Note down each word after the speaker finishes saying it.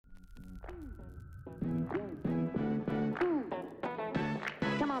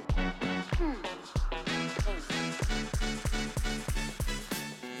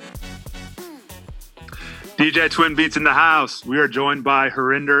DJ Twinbeatz in the house. We are joined by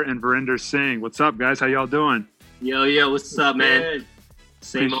Harinder and Verinder Singh. What's up, guys? How y'all doing? Yo, what's up, man?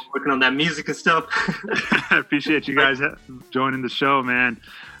 Same old, working on that music and stuff. I appreciate you guys joining the show, man.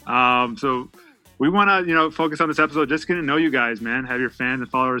 So we want to, focus on this episode, just getting to know you guys, man. Have your fans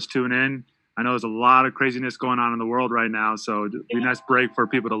and followers tune in. I know there's a lot of craziness going on in the world right now, so it'd be a nice break for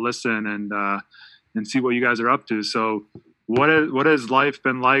people to listen and see what you guys are up to. So what has life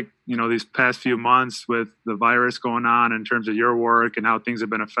been like, these past few months with the virus going on in terms of your work and how things have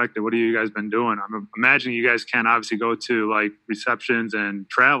been affected? What have you guys been doing? I'm imagining you guys can't obviously go to like receptions and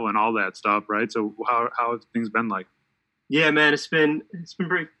travel and all that stuff, right? So how have things been like? Yeah, man, it's been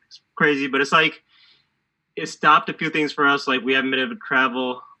pretty crazy, but it's like it stopped a few things for us. Like we haven't been able to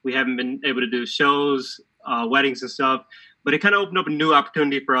travel. We haven't been able to do shows, weddings and stuff, but it kind of opened up a new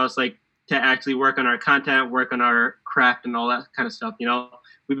opportunity for us, like to actually work on our content, work on our craft and all that kind of stuff.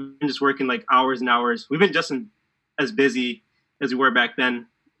 We've been just working like hours and hours. We've been just as busy as we were back then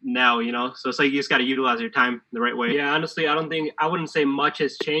now, so it's like you just got to utilize your time the right way. Yeah, honestly, I wouldn't say much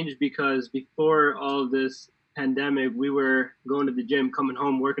has changed, because before all of this pandemic, we were going to the gym, coming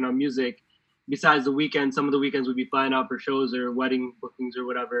home, working on music. Besides the weekend, some of the weekends we'd be flying out for shows or wedding bookings or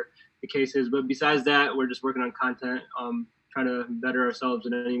whatever the case is. But besides that, we're just working on content, trying to better ourselves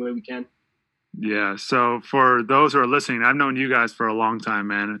in any way we can. Yeah. So for those who are listening, I've known you guys for a long time,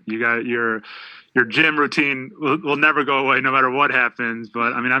 man. You got your gym routine will never go away no matter what happens.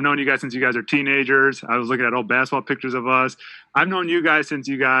 But I mean, I've known you guys since you guys are teenagers. I was looking at old basketball pictures of us. I've known you guys since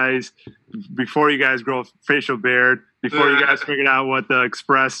before you guys grow a facial beard, before you guys figured out what the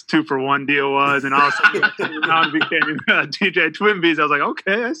Express 2-for-1 deal was. And all of a sudden now it became DJ Twinbeatz. I was like,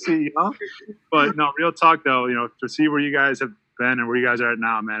 okay, I see, But no, real talk though, to see where you guys have been and where you guys are at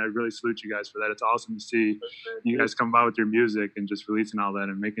now, man, I really salute you guys for that. It's awesome to see you guys come by with your music and just releasing all that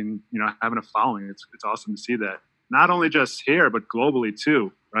and making, having a following. It's awesome to see that. Not only just here, but globally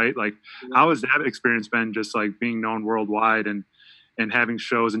too, right? Like, how has that experience been, just like being known worldwide and having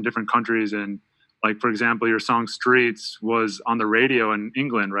shows in different countries? And like, for example, your song Streets was on the radio in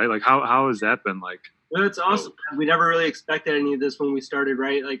England, right? Like, how has that been like? Well, it's awesome. We never really expected any of this when we started,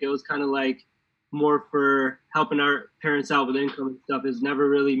 right? Like, it was kind of like more for helping our parents out with income and stuff.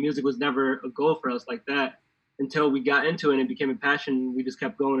 Music was never a goal for us like that until we got into it and it became a passion. We just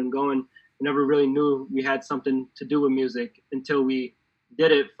kept going and going. We never really knew we had something to do with music until we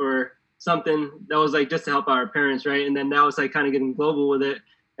did it for something that was like just to help our parents, right? And then now it's like kind of getting global with it.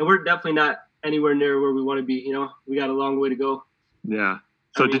 And we're definitely not anywhere near where we want to be. We got a long way to go. Yeah.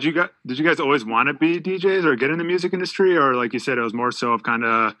 So did you guys always want to be DJs or get in the music industry? Or like you said, it was more so of kind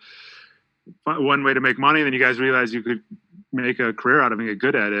of one way to make money, and then you guys realized you could make a career out of it and get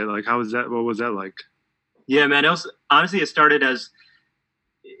good at it? Like, how was that? What was that like? Yeah, man, it started as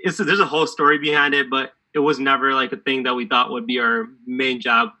there's a whole story behind it, but it was never like a thing that we thought would be our main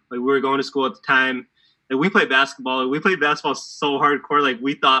job. Like, we were going to school at the time. Like, we played basketball. We played basketball so hardcore. Like,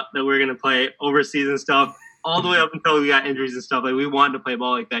 we thought that we were going to play overseas and stuff all the way up until we got injuries and stuff. Like, we wanted to play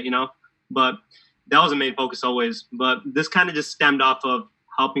ball like that, but that was the main focus always. But this kind of just stemmed off of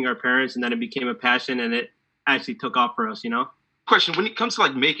helping our parents, and then it became a passion, and it actually took off for us, Question: when it comes to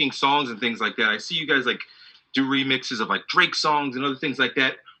like making songs and things like that, I see you guys like do remixes of like Drake songs and other things like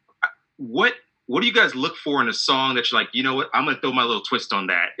that. What do you guys look for in a song that you're like, you know what, I'm gonna throw my little twist on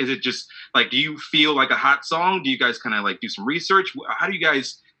that? Is it just like, do you feel like a hot song? Do you guys kind of like do some research? How do you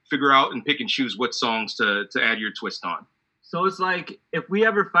guys figure out and pick and choose what songs to add your twist on? So it's like, if we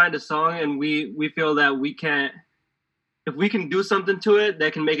ever find a song and we feel that if we can do something to it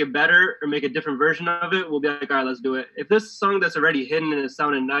that can make it better or make a different version of it, we'll be like, all right, let's do it. If this song that's already hidden and it's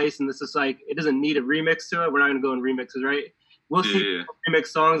sounding nice and this is like, it doesn't need a remix to it, we're not going to go in remixes, right? We'll see remix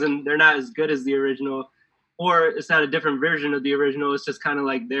songs and they're not as good as the original, or it's not a different version of the original. It's just kind of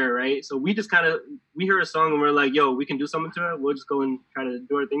like there, right? So we just we hear a song and we're like, yo, we can do something to it. We'll just go and try to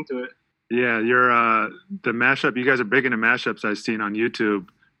do our thing to it. Yeah, the mashup, you guys are big into mashups I've seen on YouTube.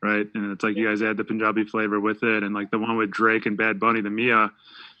 Right. And it's like you guys add the Punjabi flavor with it. And like the one with Drake and Bad Bunny, the Mia,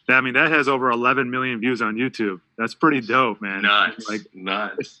 that has over 11 million views on YouTube. That's pretty dope, man. Nice. Like,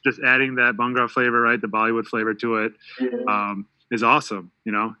 nice. Just adding that Bhangra flavor, right? The Bollywood flavor to it, is awesome,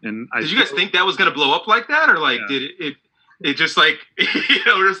 And did you guys think that was going to blow up like that? Or like, did it just like,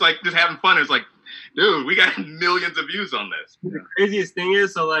 we're just like, just having fun. It's like, dude, we got millions of views on this. The craziest thing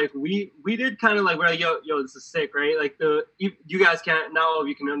is, so like we did kind of like, we're like, yo, this is sick, right? Like you guys can't, not all of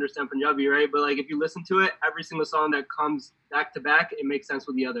you can understand Punjabi, right? But like if you listen to it, every single song that comes back to back, it makes sense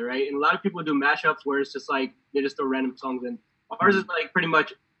with the other, right? And a lot of people do mashups where it's just like they just throw random songs in. Ours is like pretty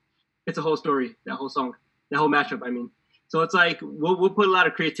much, it's a whole story, that whole song, that whole mashup. I mean, so it's like we'll put a lot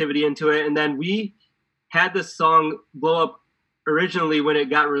of creativity into it, and then we had this song blow up originally when it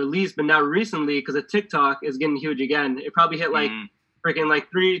got released, but now recently, because of TikTok, is getting huge again. It probably hit like freaking like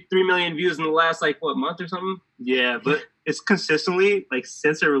 3 million views in the last like what, month or something. Yeah, but it's consistently, like,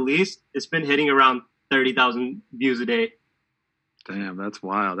 since it released, it's been hitting around 30,000 views a day. Damn, that's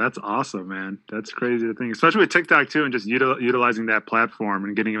wild. That's awesome, man. That's crazy to think, especially with TikTok too, and just utilizing that platform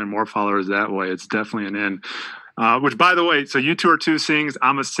and getting even more followers that way. It's definitely an in. Which, by the way, so you two are two sings,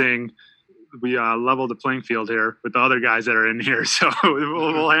 I'm a sing. We leveled the playing field here with the other guys that are in here, so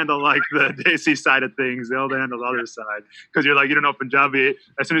we'll handle like the Desi side of things. They'll handle the other side, because you're like, you don't know Punjabi.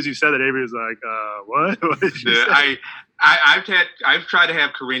 As soon as you said that, Avery was like, "What? What did you say?" I've tried to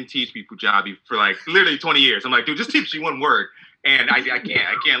have Corinne teach me Punjabi for like literally 20 years. I'm like, dude, just teach me one word, and I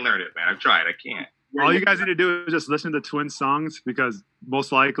can't learn it, man. I've tried, I can't. All you guys need to do is just listen to Twin songs, because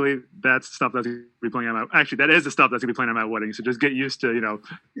most likely that's stuff that's going to be playing at my... Actually, that is the stuff that's going to be playing at my wedding. So just get used to,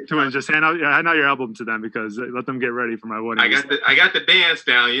 Twins. Just hand out your album to them, because let them get ready for my wedding. I got the dance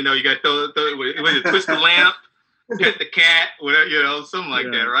down. You got the twist the lamp, get the cat, whatever, something like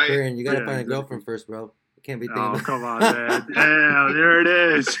that, right? Aaron, you got to find a girlfriend first, bro. You can't be thinking about... come on, man. Damn, there it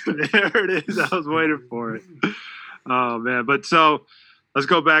is. There it is. I was waiting for it. Oh, man. But so... let's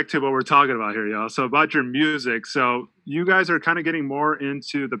go back to what we're talking about here, y'all. So about your music. So you guys are kind of getting more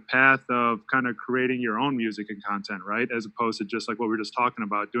into the path of kind of creating your own music and content, right? As opposed to just like what we were just talking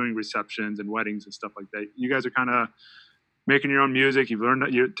about, doing receptions and weddings and stuff like that. You guys are kind of making your own music. You've learned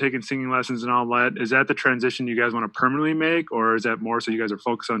that you're taking singing lessons and all that. Is that the transition you guys want to permanently make? Or is that more so you guys are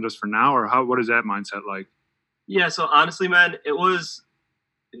focused on just for now? Or what is that mindset like? Yeah, so honestly, man,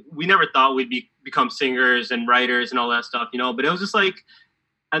 we never thought we'd become singers and writers and all that stuff, but it was just like,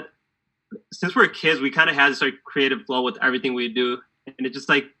 since we're kids, we kind of had this like creative flow with everything we do, and it just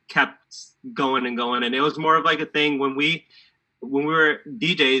like kept going and going. And it was more of like a thing when we were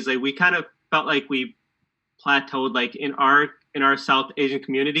DJs, like we kind of felt like we plateaued, like in our South Asian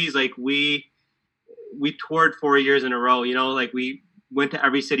communities. Like we toured 4 years in a row, like we went to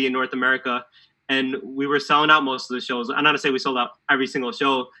every city in North America, and we were selling out most of the shows. I'm not gonna say we sold out every single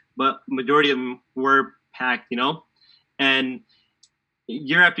show, but majority of them were packed, and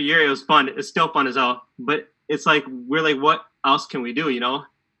year after year, it was fun. It's still fun as hell, but it's like, we're like, what else can we do,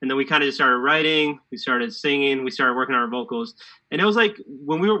 And then we kind of just started writing, we started singing, we started working on our vocals. And it was like,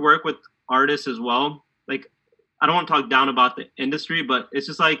 when we would work with artists as well, like, I don't want to talk down about the industry, but it's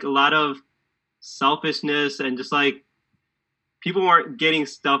just like a lot of selfishness, and just like people weren't getting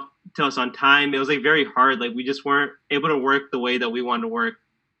stuff to us on time. It was like very hard. Like we just weren't able to work the way that we wanted to work.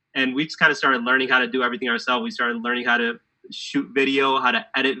 And we just kind of started learning how to do everything ourselves. We started learning how to shoot video, how to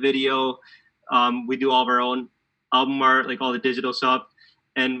edit video. We do all of our own album art, like all the digital stuff.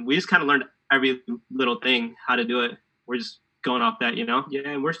 And we just kind of learned every little thing, how to do it. We're just going off that, Yeah,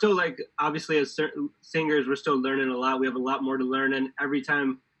 and we're still like, obviously as certain singers, we're still learning a lot. We have a lot more to learn. And every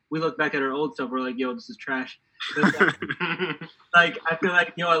time we look back at our old stuff, we're like, yo, this is trash. Like, I feel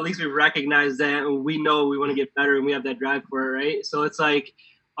like, at least we recognize that, and we know we want to get better, and we have that drive for it, right? So it's like,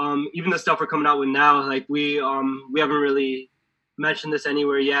 even the stuff we're coming out with now, like we haven't really mentioned this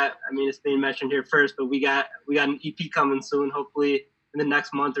anywhere yet. I mean, it's being mentioned here first, but we got an EP coming soon. Hopefully in the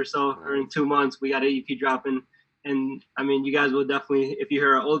next month or so, or in 2 months, we got an EP dropping. And I mean, you guys will definitely, if you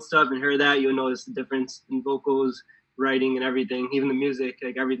hear our old stuff and hear that, you'll notice the difference in vocals, writing, and everything. Even the music,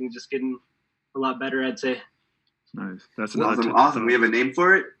 like everything's just getting a lot better, I'd say. Nice. That's awesome. We have a name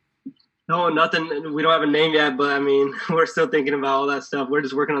for it? No, nothing. We don't have a name yet, but I mean, we're still thinking about all that stuff. We're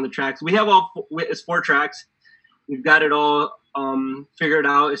just working on the tracks. We have it's 4 tracks. We've got it all figured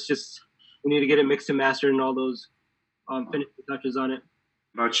out. It's just we need to get it mixed and mastered and all those finishing touches on it.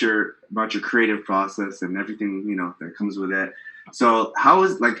 About your creative process and everything that comes with that. So how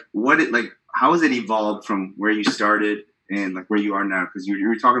has it evolved from where you started and like where you are now? Because you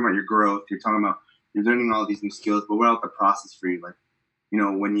were talking about your growth. You're talking about you're learning all these new skills. But what about the process for you? Like,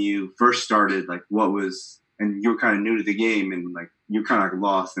 when you first started, like and you were kind of new to the game, and like you're kind of like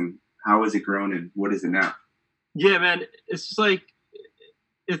lost, and how has it grown and what is it now? Yeah, man, it's just like,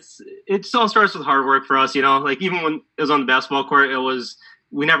 it all starts with hard work for us, like even when it was on the basketball court,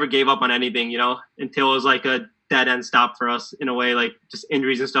 we never gave up on anything, until it was like a dead end stop for us in a way, like just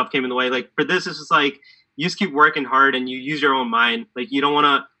injuries and stuff came in the way. Like for this, it's just like, you just keep working hard and you use your own mind. Like you don't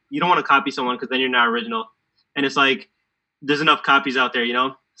want to copy someone, because then you're not original. And it's like, there's enough copies out there,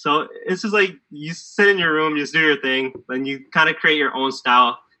 So it's just like, you sit in your room, you just do your thing, and you kind of create your own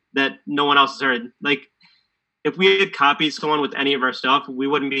style that no one else has heard. Like if we had copied someone with any of our stuff, we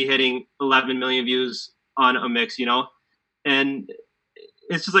wouldn't be hitting 11 million views on a mix, And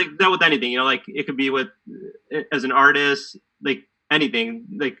it's just like that with anything, like it could be with as an artist, like anything,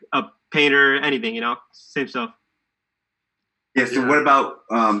 like a painter, anything, you know, same stuff. Yeah. So what about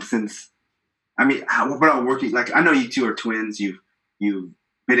what about working? Like, I know you two are twins. You've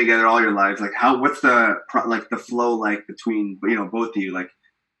been together all your lives. Like, what's the flow like between both of you? Like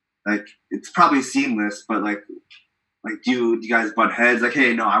it's probably seamless, but like do you guys butt heads? Like,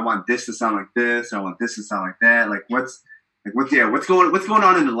 hey, no, I want this to sound like this. Or I want this to sound like that. Like, what's going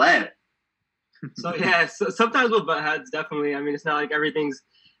on in the lab? So yeah, so sometimes we'll butt heads, definitely. I mean, it's not like everything's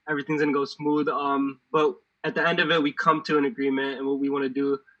gonna go smooth. But at the end of it, we come to an agreement and what we want to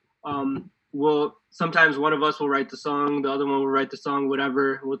do. Sometimes one of us will write the song, the other one will write the song,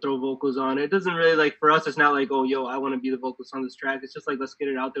 whatever. We'll throw vocals on it. It doesn't really, like, for us, it's not like, oh, yo, I want to be the vocalist on this track. It's just like, let's get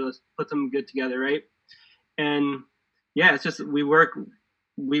it out there. Let's put something good together, right? And yeah, it's just we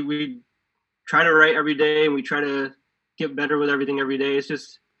try to write every day and we try to get better with everything every day. It's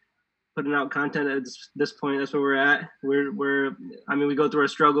just putting out content at this point. That's where we're at. We go through our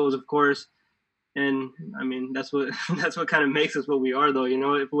struggles, of course. And I mean, that's what kind of makes us what we are, though. You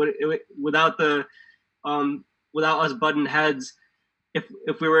know, without us butting heads,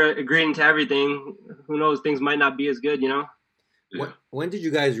 if we were agreeing to everything, who knows, things might not be as good. You know. Yeah. When did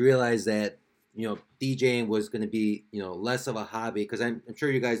you guys realize that DJing was going to be less of a hobby? Because I'm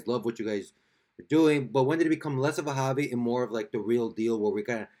sure you guys love what you guys are doing, but when did it become less of a hobby and more of like the real deal, where we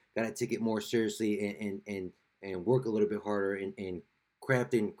kind of got to take it more seriously and work a little bit harder in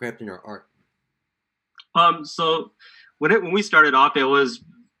crafting our art? So when we started off, it was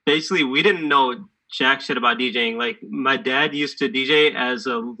basically, we didn't know jack shit about DJing. Like, my dad used to DJ as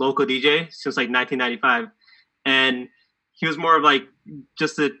a local DJ since like 1995. And he was more of like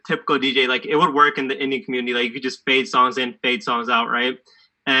just a typical DJ. Like, it would work in the Indian community. Like, you could just fade songs in, fade songs out, right?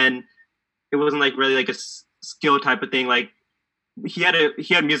 And it wasn't like really like a skill type of thing. Like, he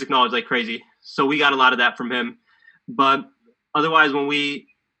had music knowledge like crazy. So we got a lot of that from him. But otherwise, when we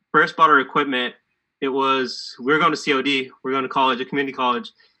first bought our equipment, we were going to COD, we were going to college, a community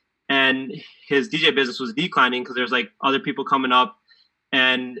college, and his DJ business was declining because there's like other people coming up,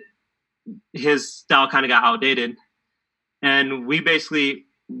 and his style kind of got outdated. And we're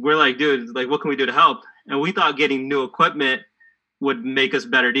like, dude, like, what can we do to help? And we thought getting new equipment would make us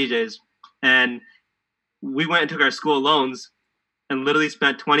better DJs. And we went and took our school loans and literally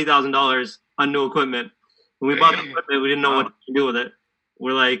spent $20,000 on new equipment. When we bought the equipment, we didn't know what to do with it.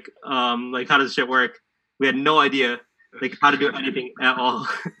 We're like, how does this shit work? We had no idea, like, how to do anything at all.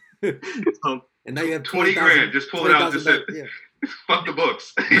 And now you have 20 grand. Just pull it out. Just say, fuck the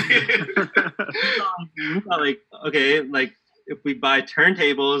books. We thought, like, okay, like, if we buy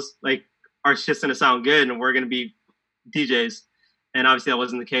turntables, like, our shit's gonna sound good and we're gonna be DJs. And obviously that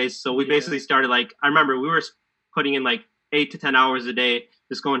wasn't the case. So we basically started, like, I remember we were putting in like 8 to 10 hours a day,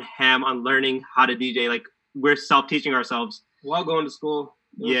 just going ham on learning how to DJ. Like, we're self-teaching ourselves while going to school.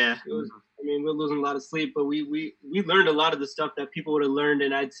 We're losing a lot of sleep, but we learned a lot of the stuff that people would have learned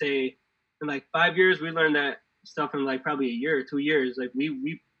in, I'd say, in like 5 years. We learned that stuff in like probably a year or 2 years. Like,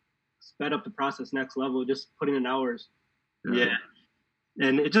 we sped up the process next level, just putting in hours. Yeah.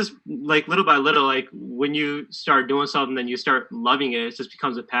 And it just, like, little by little, like, when you start doing something and you start loving it, it just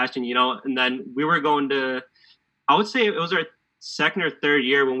becomes a passion, you know? And then we were going to, I would say it was our second or third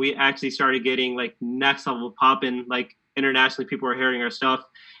year when we actually started getting like next level popping, like, internationally people were hearing our stuff.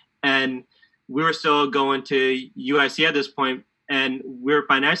 And we were still going to UIC at this point, and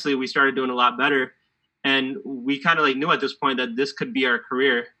we started doing a lot better. And we kind of like knew at this point that this could be our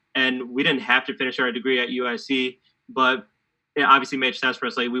career. And we didn't have to finish our degree at UIC, but it obviously made sense for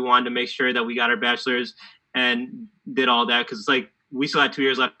us. Like, we wanted to make sure that we got our bachelor's and did all that. Cause it's like, we still had 2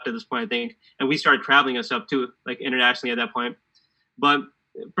 years left at this point, I think. And we started traveling and stuff too, like internationally at that point. But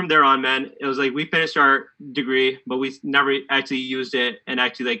from there on, man, it was like we finished our degree, but we never actually used it and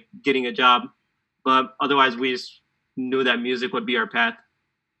actually like getting a job. But otherwise, we just knew that music would be our path.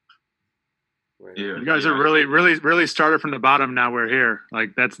 Yeah, you guys are really started from the bottom. Now we're here.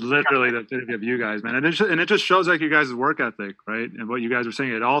 Like, that's literally the epitome of you guys, man. And it just shows like you guys' work ethic, right? And what you guys are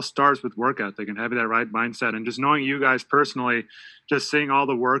saying, it all starts with work ethic and having that right mindset. And just knowing you guys personally, just seeing all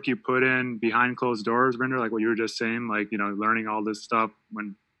the work you put in behind closed doors, Rinder, like what you were just saying, like, learning all this stuff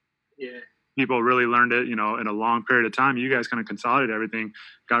when people really learned it, in a long period of time. You guys kind of consolidated everything,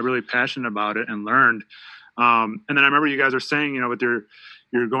 got really passionate about it, and learned. And then I remember you guys were saying, with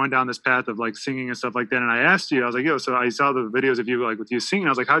you're going down this path of like singing and stuff like that. And I asked you, I was like, yo, so I saw the videos of you, like, with you singing. I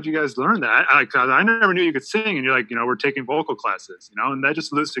was like, how'd you guys learn that? I never knew you could sing. And you're like, we're taking vocal classes, and that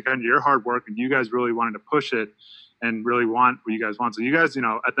just alludes to kind of your hard work. And you guys really wanted to push it and really want what you guys want. So you guys, at the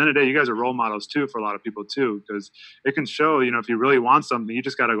end of the day, you guys are role models too, for a lot of people too, because it can show, if you really want something, you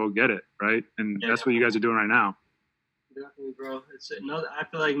just got to go get it. Right. And that's what you guys are doing right now. Definitely, bro. It's no. I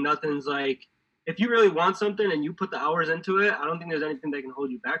feel like nothing's like if you really want something and you put the hours into it. I don't think there's anything that can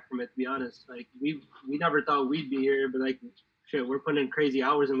hold you back from it. To be honest, like we never thought we'd be here, but like shit, we're putting in crazy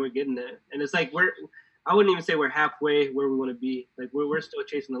hours and we're getting it. And it's like I wouldn't even say we're halfway where we want to be. Like we're still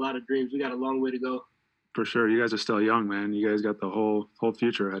chasing a lot of dreams. We got a long way to go. For sure, you guys are still young, man. You guys got the whole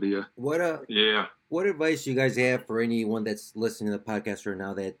future ahead of you. What advice do you guys have for anyone that's listening to the podcast right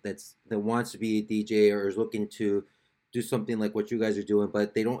now that wants to be a DJ or is looking to do something like what you guys are doing,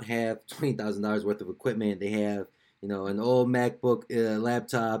 but they don't have $20,000 worth of equipment? They have, an old MacBook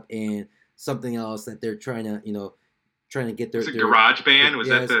laptop and something else that they're trying to get their garage band. Was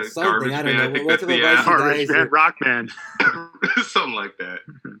that the garbage I don't band? know. What's the advice garbage band, rock band, something like that.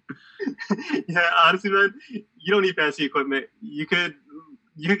 Yeah, honestly, man, you don't need fancy equipment. You could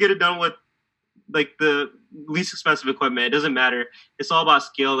get it done with like the least expensive equipment. It doesn't matter. It's all about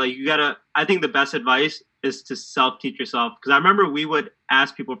skill. Like I think the best advice is to self-teach yourself. Because I remember we would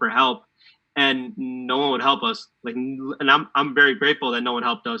ask people for help and no one would help us. Like, and I'm very grateful that no one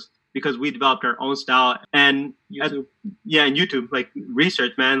helped us because we developed our own style and YouTube. And YouTube, like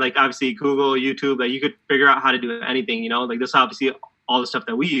research, man, like obviously Google, YouTube, like you could figure out how to do anything, like this, obviously all the stuff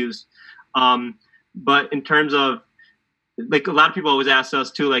that we use. But in terms of like a lot of people always ask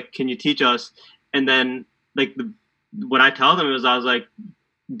us too, like, can you teach us? And then like what I tell them is I was like,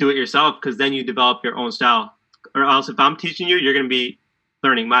 do it yourself because then you develop your own style. Or else if I'm teaching you, you're going to be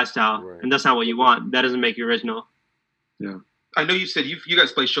learning my style. Right. And that's not what you want. That doesn't make you original. Yeah. I know you said you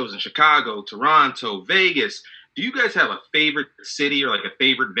guys play shows in Chicago, Toronto, Vegas. Do you guys have a favorite city or like a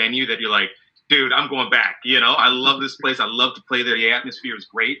favorite venue that you're like, dude, I'm going back. I love this place. I love to play there. The atmosphere is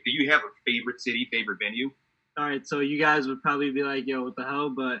great. Do you have a favorite city, favorite venue? All right. So you guys would probably be like, yo, what the hell?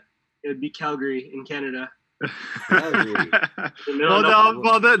 But it would be Calgary in Canada. Well, they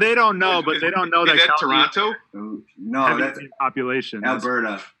don't know, but they don't know that Toronto. No, that's population.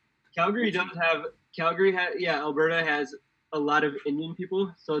 Alberta. Alberta has a lot of Indian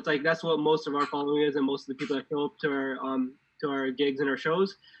people, so it's like that's what most of our following is, and most of the people that show up to our gigs and our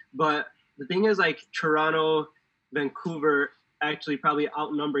shows. But the thing is, like Toronto, Vancouver actually probably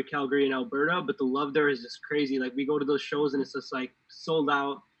outnumber Calgary and Alberta, but the love there is just crazy. Like we go to those shows and it's just like sold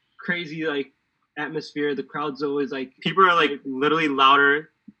out, crazy like atmosphere. The crowd's always like people are like literally louder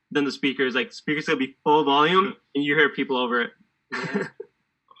than the speakers. Like speakers will be full volume and you hear people over it. Yeah.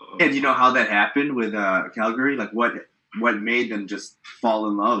 And you know how that happened with Calgary? Like what made them just fall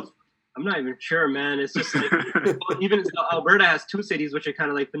in love? I'm not even sure, man. It's just like even Alberta has two cities which are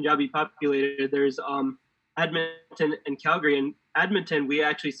kind of like Punjabi populated. There's Edmonton and Calgary. And Edmonton, we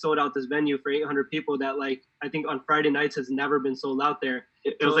actually sold out this venue for 800 people that like I think on Friday nights has never been sold out there.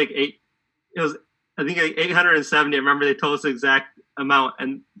 It was like I think like 870. I remember they told us the exact amount.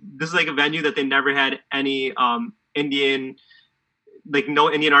 And this is like a venue that they never had any Indian, like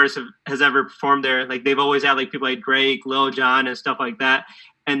no Indian artist has ever performed there. Like they've always had like people like Drake, Lil Jon and stuff like that.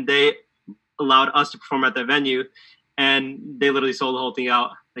 And they allowed us to perform at that venue and they literally sold the whole thing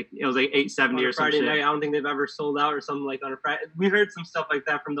out. Like it was like 870 or something. Friday night, I don't think they've ever sold out or something like on a Friday. We heard some stuff like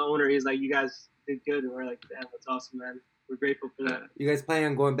that from the owner. He's like, you guys did good. And we're like, damn, that's awesome, man. We're grateful for that. You guys plan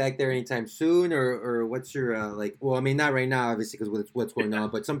on going back there anytime soon, or what's your well, I mean, not right now, obviously, because with what's going on,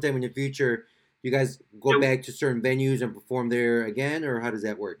 but sometime in the future, you guys go back to certain venues and perform there again, or how does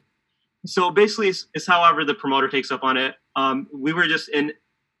that work? So basically, it's however the promoter takes up on it. We were just in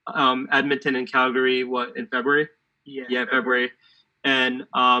Edmonton and Calgary, in February? Yeah, February. And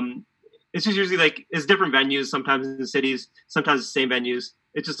it's just usually like it's different venues. Sometimes in the cities, sometimes the same venues.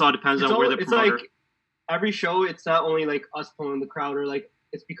 It just all depends on where the promoter. It's like every show. It's not only like us pulling the crowd or like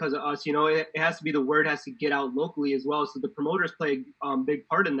it's because of us. It has to be the word has to get out locally as well. So the promoters play a big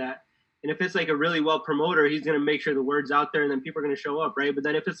part in that. And if it's like a really well promoter, he's gonna make sure the word's out there, and then people are gonna show up, right? But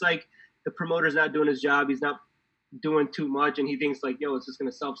then if it's like the promoter's not doing his job, he's not doing too much, and he thinks like, yo, it's just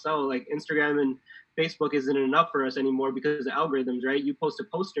gonna self-sell. Like Instagram and Facebook isn't enough for us anymore because of algorithms, right? You post a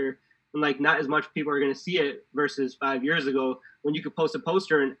poster and like not as much people are going to see it versus 5 years ago when you could post a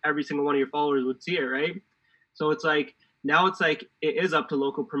poster and every single one of your followers would see it, right? So it's like now it's like it is up to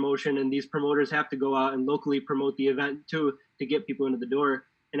local promotion, and these promoters have to go out and locally promote the event too to get people into the door.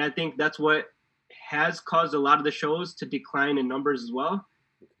 And I think that's what has caused a lot of the shows to decline in numbers as well.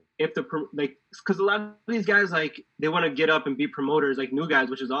 If because a lot of these guys like they want to get up and be promoters, like new guys,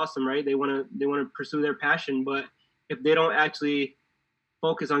 which is awesome, right? They want to pursue their passion, but if they don't actually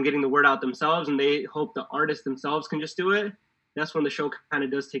focus on getting the word out themselves and they hope the artists themselves can just do it, that's when the show kind of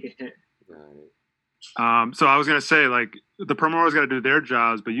does take a hit. So I was gonna say, like, the promoters got to do their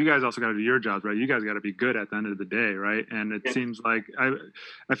jobs, but you guys also got to do your jobs, right? You guys got to be good at the end of the day, right? And it seems like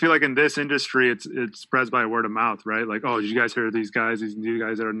I feel like in this industry, it spreads by word of mouth, right? Like, oh, did you guys hear these new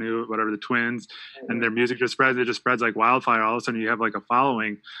guys that are new, whatever, the Twins, and their music just spreads. It just spreads like wildfire. All of a sudden, you have like a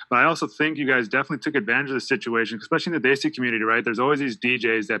following. But I also think you guys definitely took advantage of the situation, especially in the Desi community, right? There's always these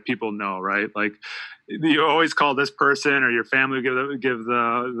DJs that people know, right? Like, you always call this person, or your family give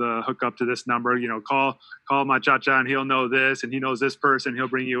the hookup to this number. You know, call my cha-cha and he'll know this, and he knows this person. He'll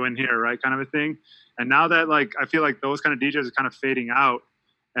bring you in here, right? Kind of a thing. And now that, like, I feel like those kind of DJs are kind of fading out,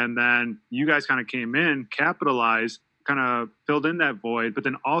 and then you guys kind of came in, capitalized, kind of filled in that void, but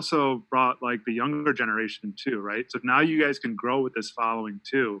then also brought like the younger generation too, right? So now you guys can grow with this following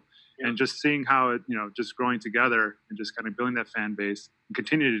too. And just seeing how it, just growing together and just kind of building that fan base and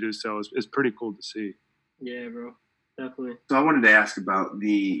continue to do so is pretty cool to see. Yeah, bro. Definitely. So I wanted to ask about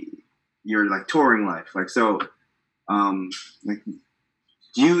your like touring life. Like, so, like,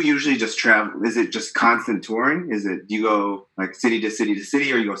 do you usually just travel? Is it just constant touring? Do you go like city to city to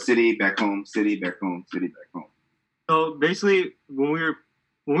city, or you go city, back home, city, back home, city, back home? So basically, when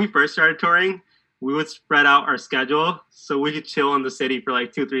we first started touring, we would spread out our schedule so we could chill in the city for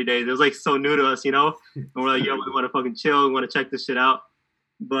like 2-3 days. It was like so new to us, And we're like, yo, we want to fucking chill. We want to check this shit out.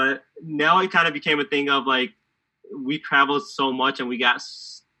 But now it kind of became a thing of like, we traveled so much and we got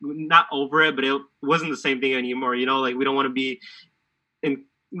not over it, but it wasn't the same thing anymore. Like, we don't want to be in,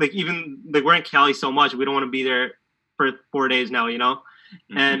 like, even like we're in Cali so much, we don't want to be there for 4 days now,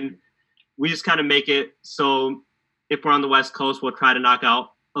 Mm-hmm. And we just kind of make it so if we're on the West Coast, we'll try to knock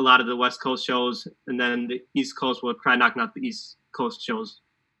out a lot of the West Coast shows, and then the East Coast will try knocking out the East Coast shows.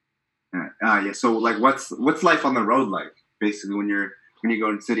 Yeah. So like, what's life on the road like? Basically, when you go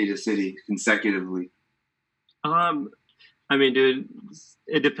from city to city consecutively. I mean, dude,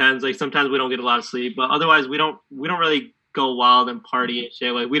 it depends. Like, sometimes we don't get a lot of sleep, but otherwise we don't really go wild and party and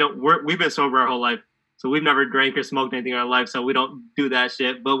shit. Like, we've been sober our whole life, so we've never drank or smoked anything in our life, so we don't do that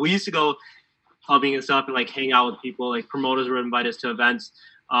shit. But we used to go clubbing and stuff and like hang out with people. Like, promoters would invite us to events.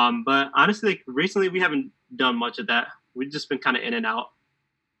 But honestly, like, recently we haven't done much of that. We've just been kind of in and out.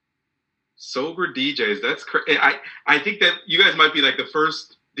 Sober DJs, that's crazy. I think that you guys might be like the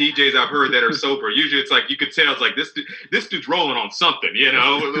first DJs I've heard that are sober. Usually it's like, you could tell it's like this dude's rolling on something,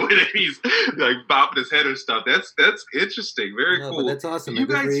 the way that he's like bopping his head or stuff. That's interesting. Very cool. But that's awesome. Good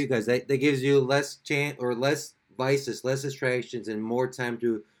for you guys. That gives you less chance or less vices, less distractions, and more time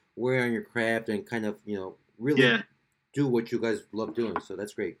to work on your craft and kind of, really do what you guys love doing. So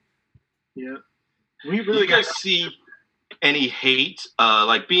that's great. Yeah. We really guys see any hate,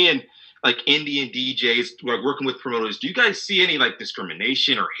 like being like Indian DJs, like working with promoters? Do you guys see any like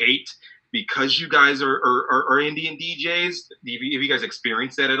discrimination or hate because you guys are Indian DJs? Have you guys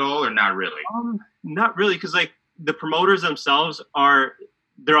experienced that at all, or not really? Not really, because like the promoters themselves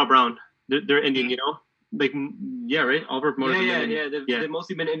they're all brown. They're Indian, Like, yeah, right? All of our promoters. Yeah. They've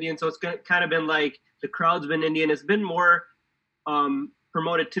mostly been Indian, so it's kind of been like the crowd's been Indian. It's been more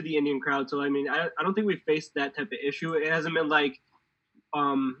promoted to the Indian crowd. So I mean, I don't think we've faced that type of issue. It hasn't been like.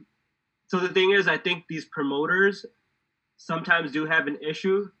 So the thing is, I think these promoters sometimes do have an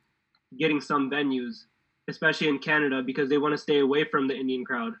issue getting some venues, especially in Canada, because they want to stay away from the Indian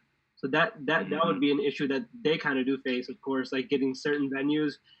crowd. So that would be an issue that they kind of do face, of course, like getting certain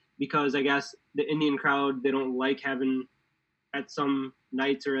venues, because I guess the Indian crowd, they don't like having at some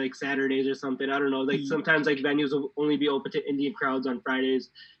nights or like Saturdays or something. I don't know. Like sometimes like venues will only be open to Indian crowds on Fridays,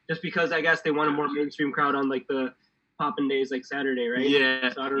 just because I guess they want a more mainstream crowd on like the poppin' days like Saturday, right?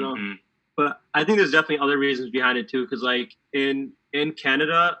 Yeah. So I don't know. But I think there's definitely other reasons behind it too, because like in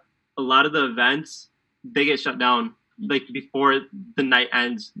Canada, a lot of the events, they get shut down like before the night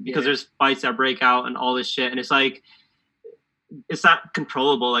ends, because there's fights that break out and all this shit, and it's like it's not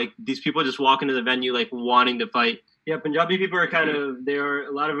controllable. Like these people just walk into the venue like wanting to fight. Yeah, Punjabi people are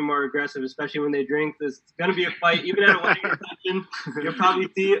a lot of them are aggressive, especially when they drink. There's gonna be a fight, even at a wedding reception. You'll probably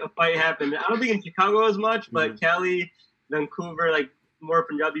see a fight happen. I don't think in Chicago as much, but Cali, Vancouver, like more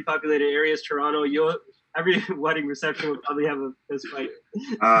Punjabi populated areas, Toronto, every wedding reception will probably have a fist fight.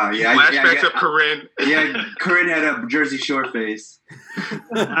 Flashbacks of Corinne. Yeah, Corinne had a Jersey Shore face.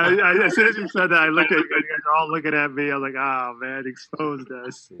 As soon as you said that, I looked at you guys are all looking at me. I was like, oh man, exposed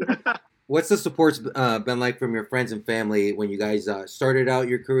us. What's the support been like from your friends and family when you guys started out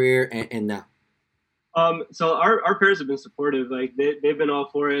your career and now? So our parents have been supportive. Like they've been all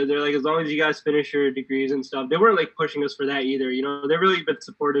for it. They're like, as long as you guys finish your degrees and stuff. They weren't like pushing us for that either. They've really been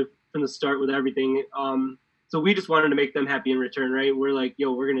supportive from the start with everything. So we just wanted to make them happy in return, right? We're like,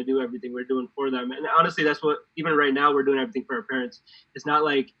 yo, we're gonna do everything we're doing for them. And honestly, that's what, even right now, we're doing everything for our parents. It's not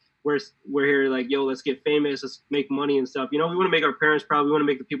like we're here like, yo, let's get famous, let's make money and stuff. You know, we want to make our parents proud. We want to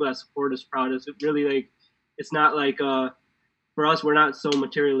make the people that support us proud. It's really like, it's not like for us, we're not so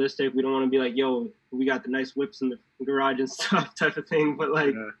materialistic. We don't want to be like, yo, we got the nice whips in the garage and stuff type of thing. But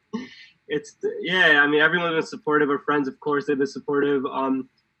like, it's, I mean, everyone's been supportive. Our friends, of course, they've been supportive.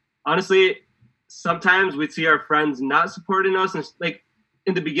 Honestly, sometimes we'd see our friends not supporting us. And like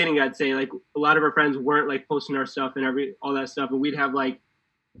in the beginning, I'd say like a lot of our friends weren't like posting our stuff and all that stuff. And we'd have like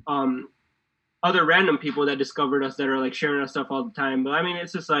other random people that discovered us that are like sharing our stuff all the time. But I mean,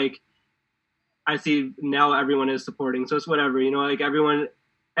 it's just like, I see now everyone is supporting. So it's whatever, you know, like everyone,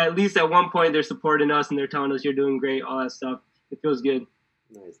 at least at one point they're supporting us and they're telling us you're doing great, all that stuff. It feels good.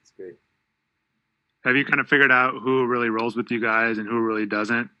 Nice. That's great. Have you kind of figured out who really rolls with you guys and who really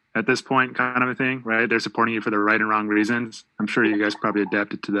doesn't at this point, kind of a thing, right? They're supporting you for the right and wrong reasons. I'm sure you guys probably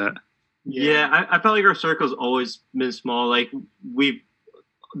adapted to that. Yeah, I felt like our circle's always been small. Like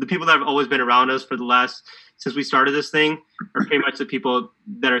the people that have always been around us for since we started this thing are pretty much the people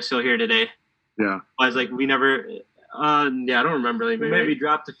that are still here today. Yeah. I was like, we never, I don't remember. Like, maybe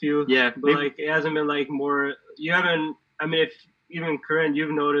dropped a few. Yeah. But like, it hasn't been like more, if even Corinne,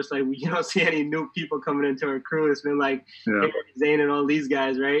 you've noticed like, you don't see any new people coming into our crew. It's been like Zane and all these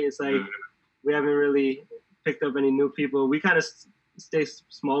guys, right? It's like, we haven't really picked up any new people. We kind of stay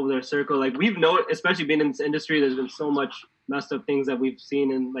small with our circle. Like we've known, especially being in this industry, there's been so much messed up things that we've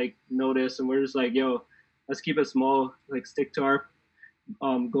seen and like noticed. And we're just like, yo, let's keep it small, like stick to our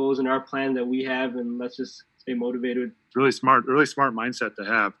goals and our plan that we have, and let's just stay motivated. Really smart mindset to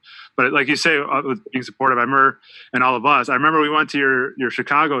have. But like you say, with being supportive, I remember, and all of us, I remember we went to your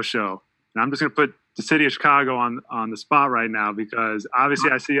Chicago show, and I'm just going to put the city of Chicago on the spot right now, because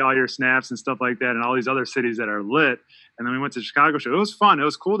obviously I see all your snaps and stuff like that and all these other cities that are lit. And then we went to the Chicago show. It was fun. It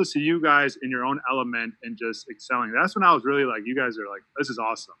was cool to see you guys in your own element and just excelling. That's when I was really like, you guys are like, this is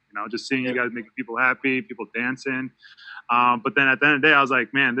awesome. You know, just seeing you guys making people happy, people dancing. But then at the end of the day, I was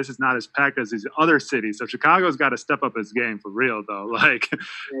like, man, this is not as packed as these other cities. So Chicago's got to step up its game for real, though. Like,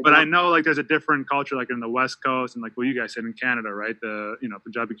 but I know like there's a different culture, like in the West Coast and like what you guys said in Canada, right? The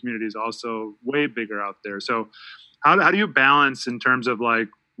Punjabi community is also way bigger out there. So how do you balance in terms of like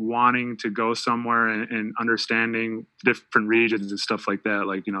wanting to go somewhere and understanding different regions and stuff like that?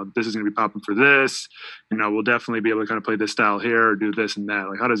 Like, this is going to be popping for this. We'll definitely be able to kind of play this style here or do this and that.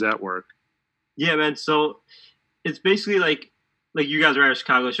 Like, how does that work? Yeah, man. So it's basically like you guys are at a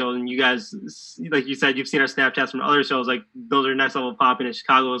Chicago show, and you guys, like you said, you've seen our Snapchats from other shows. Like those are next level popping, and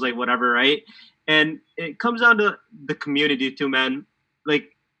Chicago is like whatever, right? And it comes down to the community too, man.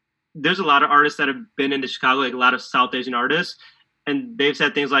 Like there's a lot of artists that have been into Chicago, like a lot of South Asian artists, and they've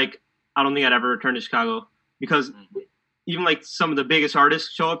said things like, I don't think I'd ever return to Chicago, because even like some of the biggest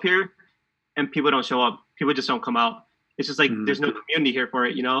artists show up here and people don't show up. People just don't come out. It's just like there's no community here for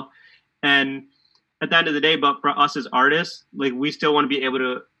it, And at the end of the day, but for us as artists, like we still want to be able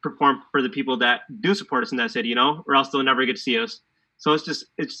to perform for the people that do support us in that city, or else they'll never get to see us. So it just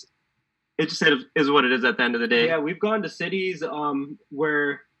is what it is at the end of the day. Yeah, we've gone to cities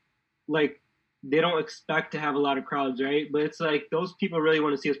where like they don't expect to have a lot of crowds, right? But it's like those people really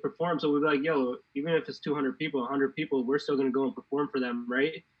want to see us perform. So we're like, yo, even if it's 200 people, 100 people, we're still going to go and perform for them,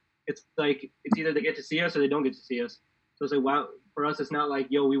 right? It's like it's either they get to see us or they don't get to see us. So it's like, wow, for us, it's not like,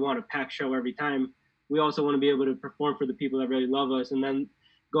 yo, we want a packed show every time. We also want to be able to perform for the people that really love us. And then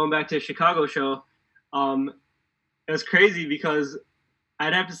going back to the Chicago show, it was crazy because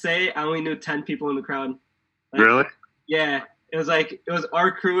I'd have to say I only knew 10 people in the crowd. Like, really? Yeah. It was our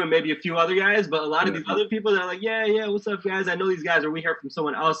crew and maybe a few other guys, but a lot of these other people that are like, yeah, what's up, guys? I know these guys, or we heard from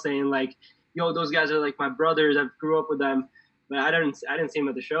someone else saying like, yo, those guys are like my brothers. I grew up with them, but I didn't see them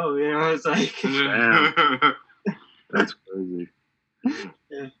at the show. It's like, that's crazy.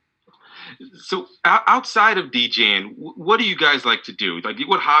 Yeah. So outside of DJing, what do you guys like to do? Like,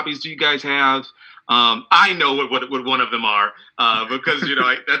 what hobbies do you guys have? I know what one of them are because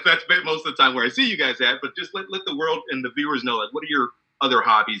that's most of the time where I see you guys at. But just let the world and the viewers know, like, what are your other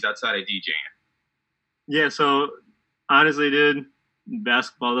hobbies outside of DJing? Yeah, so honestly, dude,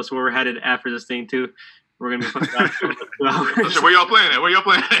 basketball. That's where we're headed after this thing too. We're gonna be playing basketball for 2 hours. Where y'all playing at?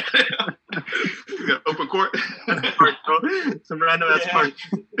 You got open court? Some random ass park.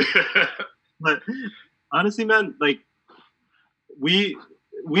 But honestly, man, like we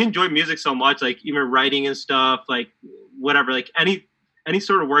enjoy music so much, like even writing and stuff, like whatever, like any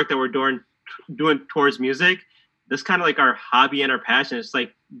sort of work that we're doing towards music. That's kind of like our hobby and our passion. It's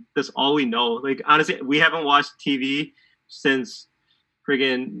like that's all we know. Like honestly, we haven't watched TV since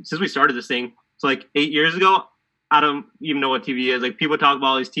we started this thing. So like 8 years ago, I don't even know what TV is. Like people talk about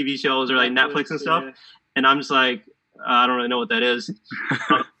all these TV shows or like Netflix and stuff, and I'm just like, I don't really know what that is.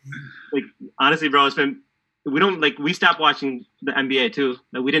 like honestly, bro, we stopped watching the NBA too.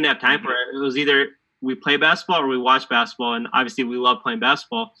 Like, we didn't have time for it. It was either we play basketball or we watch basketball, and obviously we love playing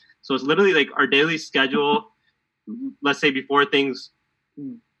basketball. So it's literally like our daily schedule. Let's say before the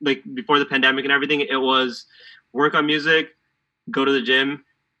pandemic and everything, it was work on music, go to the gym,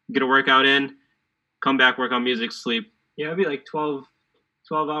 get a workout in, come back, work on music, sleep. Yeah, it'd be like 12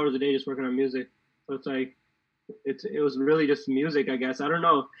 hours a day just working on music. So it's like, it was really just music, I guess. I don't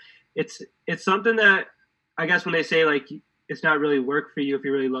know. It's something that, I guess when they say like, it's not really work for you if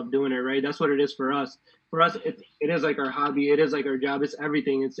you really love doing it, right? That's what it is for us. For us, it is like our hobby. It is like our job. It's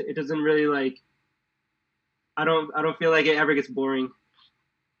everything. It doesn't really like, I don't feel like it ever gets boring.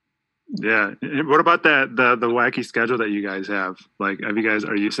 Yeah. What about the wacky schedule that you guys have? Like,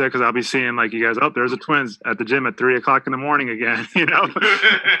 are you sick? Because I'll be seeing like you guys, there's the Twins at the gym at 3:00 in the morning again, you know?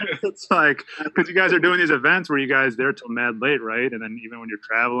 It's like, because you guys are doing these events where you guys there till mad late, right? And then even when you're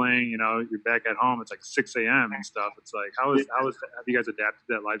traveling, you know, you're back at home, it's like 6 a.m. and stuff. It's like, have you guys adapted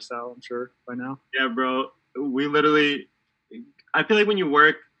to that lifestyle, I'm sure, by now? Yeah, bro. We literally, I feel like when you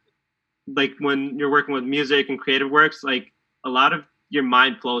work, like when you're working with music and creative works, like a lot of your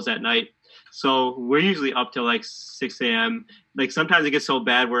mind flows at night. So we're usually up till like 6 a.m. Like sometimes it gets so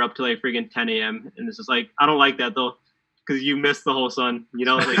bad we're up till like freaking 10 a.m. And it's just like, I don't like that though, because you miss the whole sun, you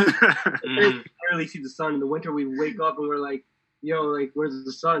know? Like, I rarely see the sun. In the winter we wake up and we're like, yo, like, where's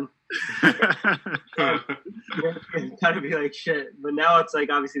the sun? Gotta be like shit. But now it's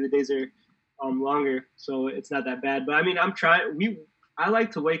like, obviously the days are longer, so it's not that bad. But I mean, I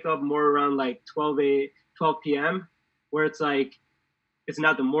like to wake up more around like 12 p.m. where it's like, it's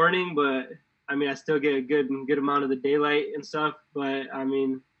not the morning, but I mean, I still get a good amount of the daylight and stuff. But I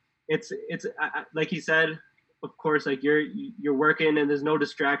mean, it's like you said, of course, like you're working and there's no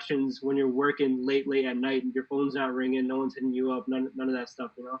distractions when you're working late at night and your phone's not ringing, no one's hitting you up, none of that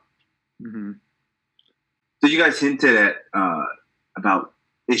stuff, you know? Mm-hmm. So you guys hinted at about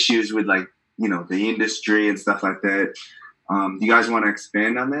issues with like, you know, the industry and stuff like that. Do you guys want to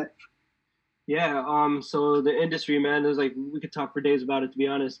expand on that? Yeah, so the industry, man, there's like, we could talk for days about it, to be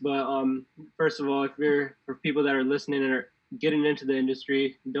honest. But first of all, for people that are listening and are getting into the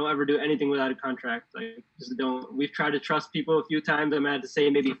industry, don't ever do anything without a contract. Like, just don't. We've tried to trust people a few times. I'm had to say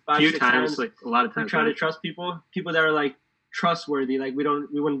maybe 5-6 times. Like a lot of times. We try to trust people that are like trustworthy. Like we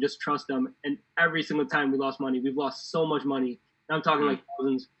wouldn't just trust them. And every single time we lost money. We've lost so much money. I'm talking like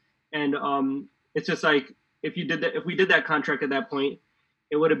thousands. And it's just like, if we did that contract at that point,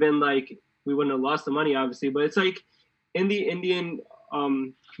 it would have been like, we wouldn't have lost the money, obviously. But it's like, in the Indian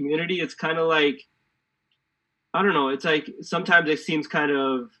community, it's kind of like, I don't know. It's like, sometimes it seems kind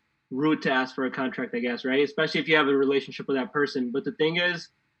of rude to ask for a contract, I guess, right? Especially if you have a relationship with that person. But the thing is,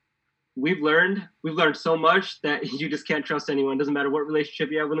 we've learned so much that you just can't trust anyone. It doesn't matter what relationship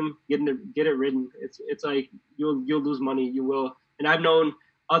you have with them, get it written. It's like, you'll lose money. You will. And I've known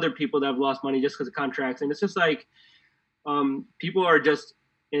other people that have lost money just because of contracts. And it's just like, people are just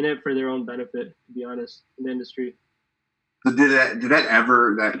in it for their own benefit, to be honest, in the industry. So these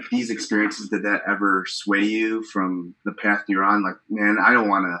experiences, did that ever sway you from the path you're on? Like, man, I don't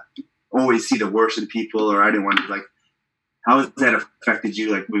want to always see the worst in people, or I didn't want to, like, how has that affected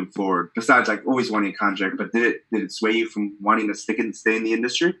you, like, moving forward? Besides, like, always wanting a contract, but did it sway you from wanting to stay in the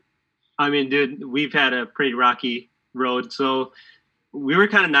industry? I mean, dude, we've had a pretty rocky road. So we were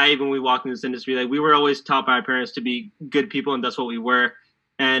kind of naive when we walked in this industry. Like, we were always taught by our parents to be good people, and that's what we were.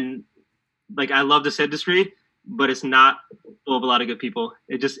 And like, I love this industry, but it's not full of a lot of good people.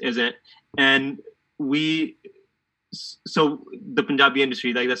 It just isn't. And so the Punjabi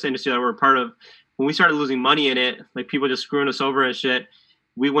industry, like that's the industry that we're a part of. When we started losing money in it, like people just screwing us over and shit,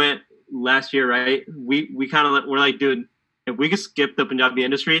 we went last year, right? We kind of we're like, dude, if we could skip the Punjabi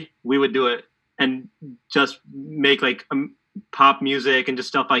industry, we would do it and just make like pop music and just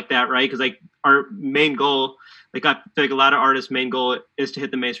stuff like that, right? Because like our main goal, like I feel like a lot of artists' main goal is to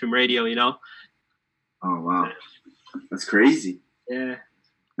hit the mainstream radio, you know? Oh, wow. That's crazy. Yeah.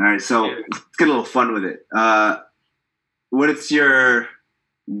 All right, so let's get a little fun with it. What is your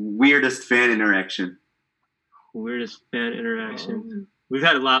weirdest fan interaction? Weirdest fan interaction? We've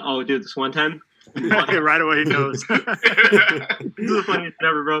had a lot. Oh, dude, this one time. Right away he knows. This is the funniest thing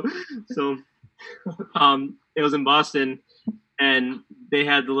ever, bro. So it was in Boston, and they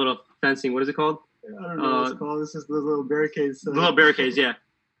had the little fencing. What is it called? I don't know what it's called. This is the little barricades. The little barricades, yeah.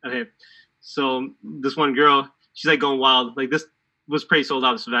 Okay. So this one girl, she's like going wild. Like this was pretty sold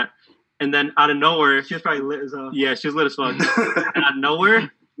out, this event. And then out of nowhere, she was probably lit as hell. Yeah, she was lit as fuck. And out of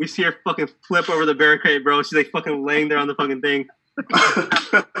nowhere, we see her fucking flip over the barricade, bro. She's like fucking laying there on the fucking thing.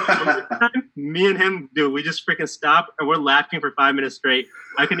 Me and him, dude, we just freaking stop and we're laughing for 5 minutes straight.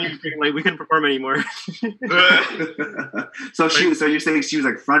 I couldn't even like we couldn't perform anymore. So you're saying she was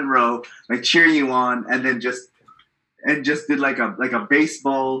like front row, like cheering you on, and then just did like a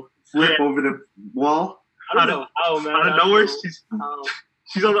baseball flip over the wall. I don't know how, man. Out of nowhere, she's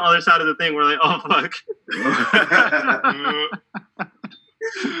on the other side of the thing. We're like, oh fuck.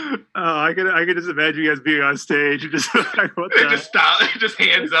 I could just imagine you guys being on stage and just like, what They the? just stop, just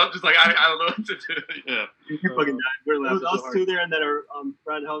hands up, just like I don't know what to do. Yeah. You fucking died. We're It laughing was so us hard. two there, and then our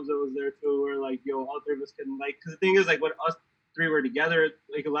friend Hamza was there too. We're like, yo, all three of us couldn't like. Because the thing is, like, when us three were together,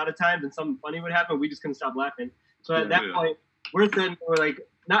 like a lot of times, and something funny would happen, we just couldn't stop laughing. So at that point, we're like,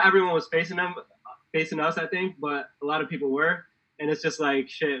 not everyone was facing us, I think, but a lot of people were, and it's just like,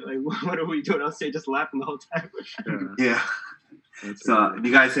 shit, like, what are we doing on stage? Just laughing the whole time. Yeah. So, do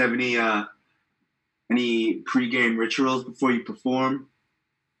you guys have any pregame rituals before you perform?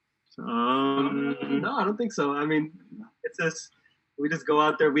 No, I don't think so. I mean, it's just we just go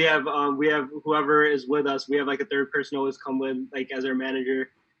out there. We have whoever is with us. We have like a third person always come with, like, as our manager.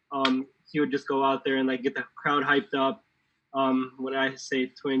 He would just go out there and like get the crowd hyped up. When I say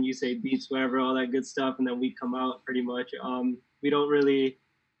Twin, you say Beats, whatever, all that good stuff, and then we come out pretty much. We don't really.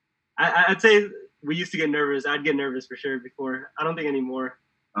 I'd say we used to get nervous. I'd get nervous for sure before. I don't think anymore.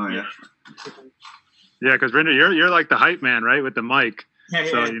 Oh yeah. Yeah, because Rinder, you're like the hype man, right, with the mic. Yeah,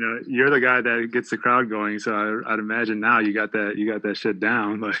 So yeah. you're the guy that gets the crowd going. So I'd imagine now you got that shit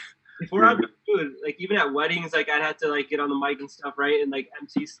down. Like Before I would do it, like even at weddings, like I'd have to like get on the mic and stuff, right, and like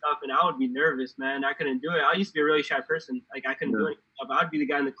MC stuff, and I would be nervous, man. I couldn't do it. I used to be a really shy person. Like I couldn't do any stuff. I'd be the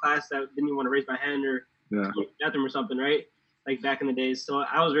guy in the class that didn't even want to raise my hand or go to the bathroom or something, right? Like back in the days. So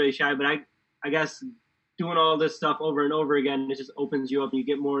I was really shy, but I guess doing all this stuff over and over again, it just opens you up and you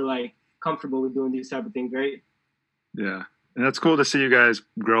get more like comfortable with doing these type of things, right? Yeah, and that's cool to see you guys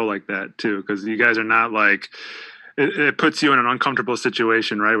grow like that too, because you guys are not like. It puts you in an uncomfortable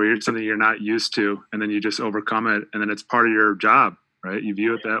situation, right? Where you're something you're not used to, and then you just overcome it, and then it's part of your job, right? You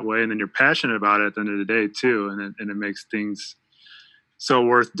view it that way, and then you're passionate about it at the end of the day too, and it makes things so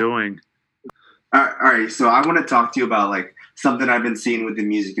worth doing. All right, so I want to talk to you about like something I've been seeing with the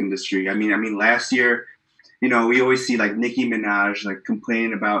music industry. I mean, last year, we always see like Nicki Minaj like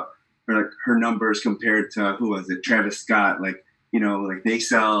complaining about her numbers compared to who was it, Travis Scott, like. Like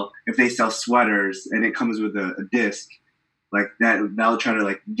if they sell sweaters and it comes with a disc, like that'll try to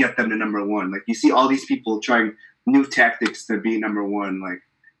like get them to number one. Like you see all these people trying new tactics to be number one, like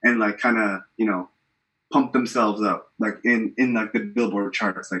and like kind of pump themselves up, like in like the Billboard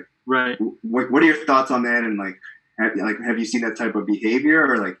charts. Like, right. What are your thoughts on that? And like have you seen that type of behavior,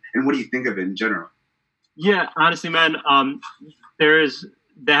 or like, and what do you think of it in general? Yeah, honestly, man, that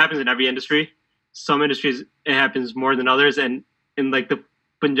happens in every industry. Some industries it happens more than others, and in like the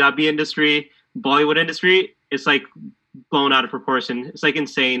Punjabi industry, Bollywood industry, it's like blown out of proportion. It's like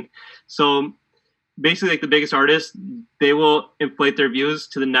insane. So basically, like the biggest artists, they will inflate their views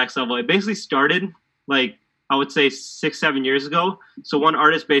to the next level. It basically started like I would say 6-7 years ago. So one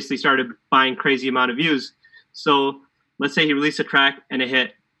artist basically started buying crazy amount of views. So let's say he released a track and it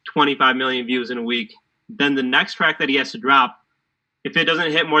hit 25 million views in a week. Then the next track that he has to drop, if it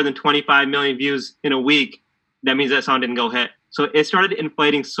doesn't hit more than 25 million views in a week, that means that song didn't go hit. So it started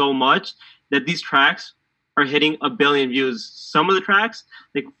inflating so much that these tracks are hitting 1 billion views. Some of the tracks,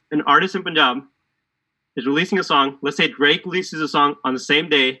 like an artist in Punjab is releasing a song. Let's say Drake releases a song on the same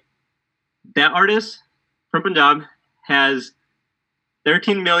day. That artist from Punjab has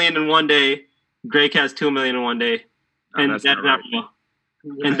 13 million in one day. Drake has 2 million in one day. And that's not real.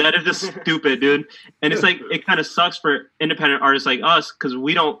 And that is just stupid, dude. And it's like it kind of sucks for independent artists like us because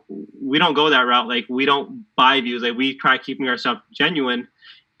we don't go that route. Like we don't buy views. Like we try keeping ourselves genuine.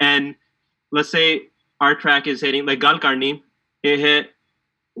 And let's say our track is hitting like Gal Karni, it hit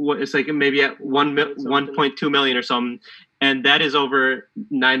it's like maybe at 1.2 million or something, and that is over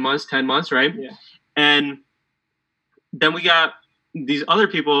 9 months, 10 months, right? Yeah. And then we got these other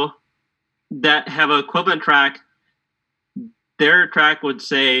people that have an equivalent track. Their track would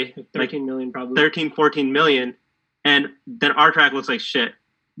say 13 million probably. 13, 14 million. And then our track looks like shit.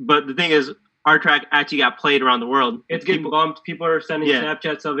 But the thing is, our track actually got played around the world. It's getting bumped. People are sending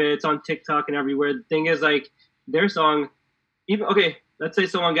Snapchats of it. It's on TikTok and everywhere. The thing is, like, their song, let's say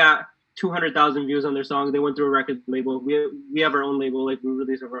someone got 200,000 views on their song. They went through a record label. We have our own label. Like, we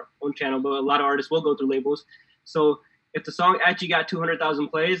release our own channel. But a lot of artists will go through labels. So if the song actually got 200,000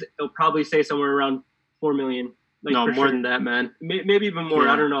 plays, it'll probably say somewhere around 4 million. Like, no, more than that, man. Maybe even more.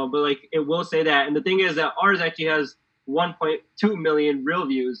 Yeah. I don't know. But, like, it will say that. And the thing is that ours actually has 1.2 million real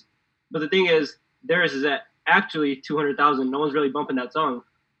views. But the thing is, theirs is at actually 200,000. No one's really bumping that song.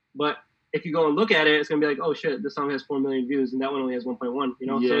 But if you go and look at it, it's going to be like, oh shit, this song has 4 million views and that one only has 1.1, you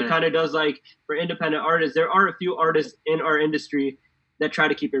know? So it kind of does, like, for independent artists, there are a few artists in our industry that try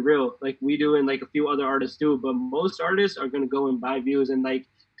to keep it real, like we do and like a few other artists do. But most artists are going to go and buy views, and like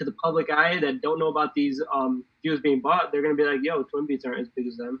to the public eye that don't know about these views being bought, they're going to be like, yo, Twinbeatz aren't as big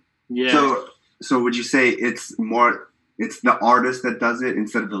as them. Yeah. So would you say it's the artist that does it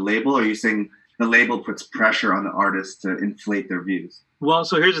instead of the label, or are you saying the label puts pressure on the artist to inflate their views? Well,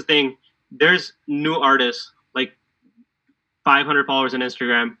 so here's the thing. There's new artists, like 500 followers on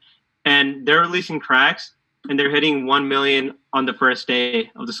Instagram, and they're releasing tracks, and they're hitting 1 million on the first day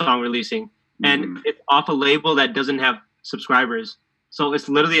of the song releasing. And it's off a label that doesn't have subscribers. So it's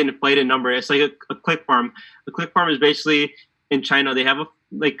literally an inflated number. It's like a click farm. The click farm is basically in China. They have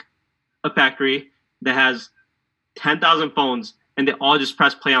a factory that has 10,000 phones, and they all just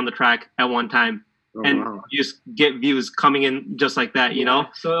press play on the track at one time. You just get views coming in just like that, you know?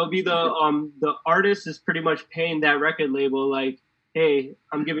 So it'll be the artist is pretty much paying that record label, like, hey,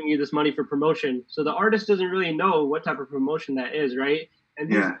 I'm giving you this money for promotion. So the artist doesn't really know what type of promotion that is, right?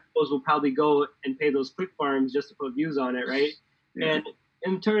 And these people will probably go and pay those click farms just to put views on it, right? Yeah. And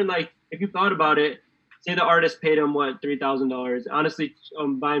in turn, like, if you thought about it, say the artist paid him, what, $3,000. Honestly,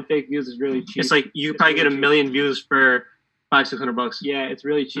 buying fake views is really cheap. It's like you probably get a million views for $500-600. Yeah, it's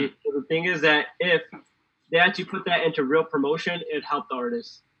really cheap. So the thing is that if they actually put that into real promotion, it helped the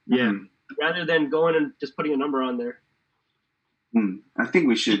artist. Yeah. Rather than going and just putting a number on there. I think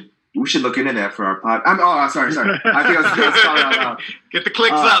we should look into that for our pod. Sorry. I think I was talking out loud. Get the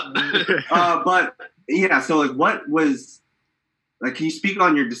clicks up. But yeah, so like, what was like? Can you speak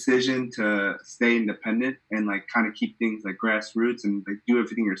on your decision to stay independent and like kind of keep things like grassroots and like do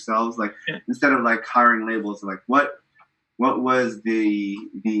everything yourselves, like instead of like hiring labels? Like what was the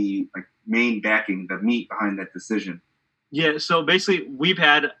like main backing, the meat behind that decision? Yeah, so basically we've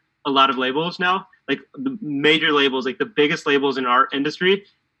had a lot of labels now. Like the major labels, like the biggest labels in our industry,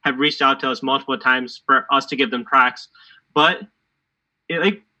 have reached out to us multiple times for us to give them tracks. But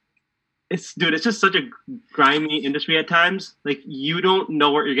it's just such a grimy industry at times. Like you don't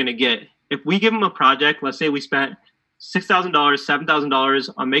know what you're gonna get. If we give them a project, let's say we spent $6,000, $7,000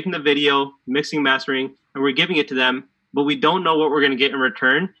 on making the video, mixing, mastering, and we're giving it to them, but we don't know what we're gonna get in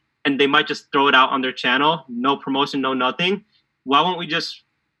return, and they might just throw it out on their channel, no promotion, no nothing. Why won't we just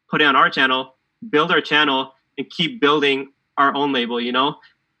put it on our channel, build our channel, and keep building our own label, you know?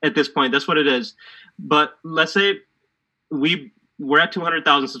 At this point, that's what it is. But let's say we're at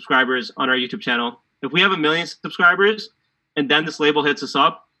 200,000 subscribers on our YouTube channel. If we have 1 million subscribers and then this label hits us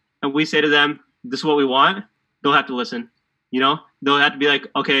up and we say to them, this is what we want, they'll have to listen, you know? They'll have to be like,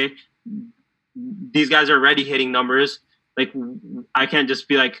 okay, these guys are already hitting numbers. Like, I can't just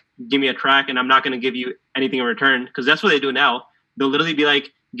be like, give me a track and I'm not going to give you anything in return, because that's what they do now. They'll literally be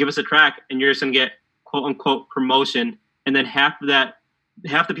like, give us a track and you're just going to get quote unquote promotion. And then half the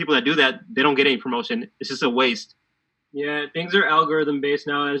people that do that, they don't get any promotion. It's just a waste. Yeah, things are algorithm based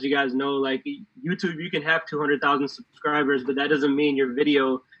now, as you guys know. Like YouTube, you can have 200,000 subscribers, but that doesn't mean your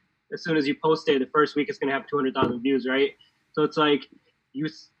video, as soon as you post it, the first week it's going to have 200,000 views, right? So it's like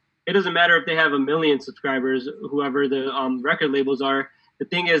it doesn't matter if they have 1 million subscribers, whoever the record labels are. The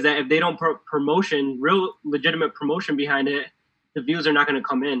thing is that if they don't put promotion, real legitimate promotion behind it, the views are not going to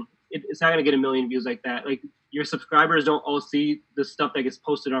come in. It's not going to get 1 million views like that. Like your subscribers don't all see the stuff that gets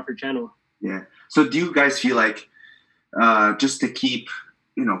posted off your channel. Yeah. So do you guys feel like just to keep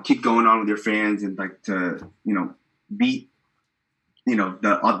going on with your fans and like to, beat,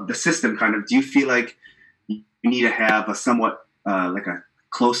 the system kind of, do you feel like you need to have a somewhat like a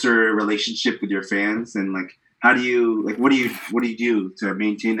closer relationship with your fans? And like, how do you, like, what do you do to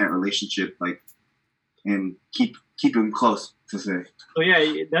maintain that relationship, like, and keep them close, to say? So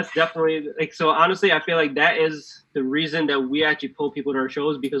yeah, that's definitely like, so honestly, I feel like that is the reason that we actually pull people to our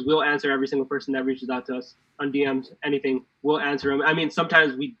shows, because we'll answer every single person that reaches out to us on DMs, anything, we'll answer them. I mean,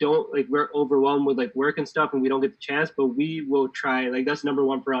 sometimes we don't, like, we're overwhelmed with like work and stuff and we don't get the chance, but we will try. Like that's number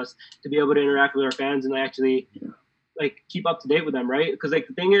one for us, to be able to interact with our fans and actually like keep up to date with them, right? Because like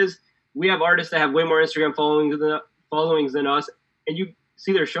the thing is, we have artists that have way more Instagram followings than us, and you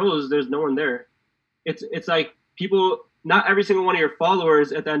see their shows, there's no one there. It's like people, not every single one of your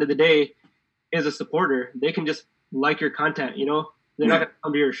followers at the end of the day is a supporter. They can just like your content, They're not going to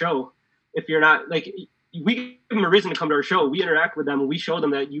come to your show. If you're not, like, we give them a reason to come to our show. We interact with them and we show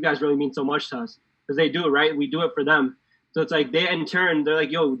them that you guys really mean so much to us, because they do it, right? We do it for them. So it's like they, in turn, they're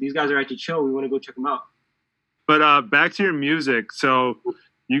like, yo, these guys are actually chill. We want to go check them out. But back to your music. So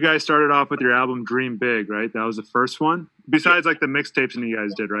you guys started off with your album Dream Big, right? That was the first one, besides like the mixtapes and you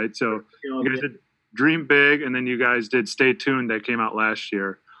guys did, right? So you guys did Dream Big, and then you guys did Stay Tuned that came out last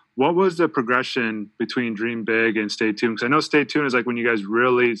year. What was the progression between Dream Big and Stay Tuned? Because I know Stay Tuned is like when you guys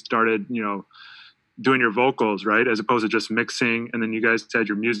really started, doing your vocals, right? As opposed to just mixing, and then you guys had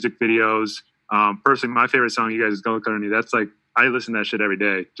your music videos. Personally, my favorite song you guys is Go Carney. That's like, I listen to that shit every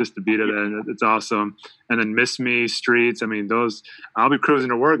day, just the beat of it, and it's awesome. And then Miss Me, Streets, I mean, those, I'll be cruising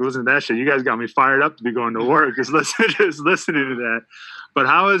to work, listening to that shit. You guys got me fired up to be going to work, just listening to that. But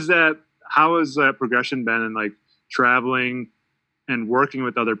how has that progression been in like traveling and working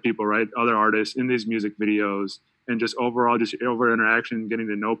with other people, right? Other artists in these music videos, and just overall, just over interaction, getting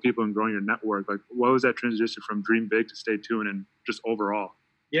to know people and growing your network. Like, what was that transition from Dream Big to Stay Tuned and just overall?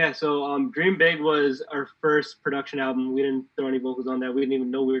 Yeah, so Dream Big was our first production album. We didn't throw any vocals on that. We didn't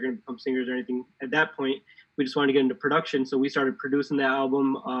even know we were going to become singers or anything at that point. We just wanted to get into production, so we started producing that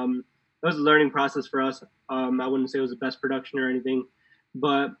album. It was a learning process for us. I wouldn't say it was the best production or anything,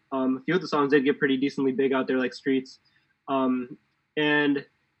 but a few of the songs did get pretty decently big out there, like Streets. And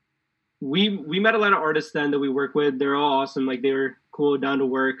we met a lot of artists then that we work with. They're all awesome. Like, they were cool, down to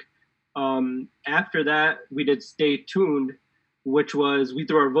work. After that, we did Stay Tuned, which was, we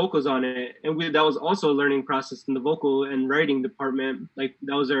threw our vocals on it. And that was also a learning process in the vocal and writing department. Like,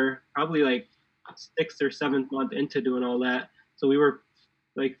 that was our probably like 6th or 7th month into doing all that. So we were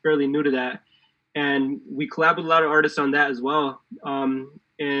like fairly new to that. And we collabed with a lot of artists on that as well.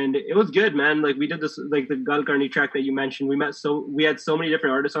 And it was good, man. Like, we did this, like the Gal Carney track that you mentioned. We had so many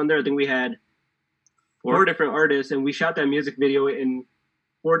different artists on there. I think we had 4 different artists, and we shot that music video in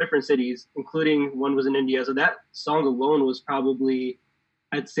 4 different cities, including one was in India. So that song alone was probably,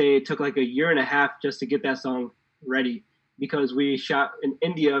 I'd say it took like a year and a half just to get that song ready, because we shot in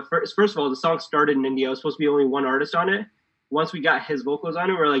India. First of all, the song started in India. It was supposed to be only one artist on it. Once we got his vocals on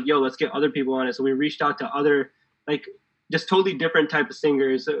it, we're like, yo, let's get other people on it. So we reached out to other, like, just totally different type of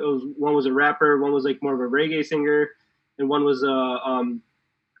singers. One was a rapper, one was like more of a reggae singer, and one was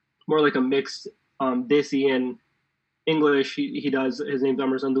more like a mixed Desi and English. He does, his name's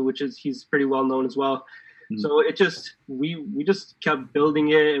Amar Sandhu, he's pretty well known as well. Mm-hmm. So it just, we just kept building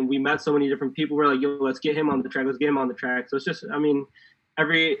it, and we met so many different people. We're like, yo, let's get him on the track. So it's just, I mean,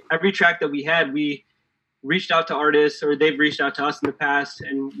 every track that we had, we reached out to artists, or they've reached out to us in the past,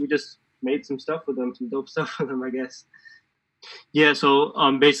 and we just made some stuff with them, some dope stuff with them, I guess. Yeah, so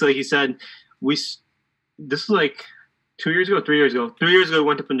basically he said, this was like 3 years ago. 3 years ago, we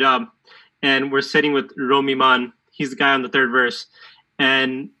went to Punjab, and we're sitting with Romi Man. He's the guy on the third verse.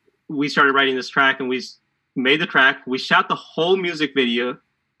 And we started writing this track, and we made the track. We shot the whole music video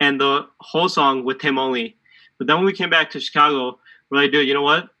and the whole song with him only. But then when we came back to Chicago, we're like, dude, you know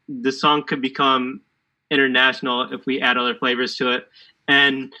what? This song could become international if we add other flavors to it.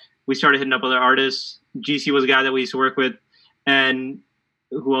 And we started hitting up other artists. GC was a guy that we used to work with. And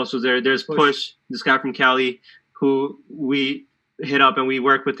who else was there? There's Push, this guy from Cali, who we hit up, and we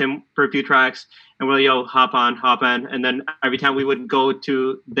worked with him for a few tracks. And we're like, yo, hop on. And then every time we would go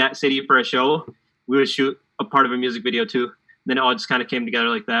to that city for a show, we would shoot a part of a music video too. Then it all just kind of came together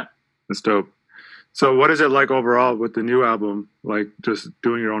like that. That's dope. So what is it like overall with the new album? Like, just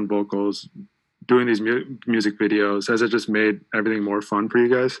doing your own vocals, doing these music videos, has it just made everything more fun for you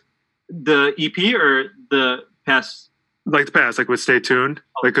guys? The EP or the past? Like the past, like with Stay Tuned,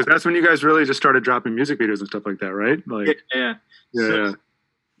 like, because that's when you guys really just started dropping music videos and stuff like that, right? Like, yeah. So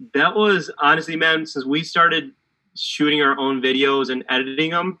that was, honestly, man, since we started shooting our own videos and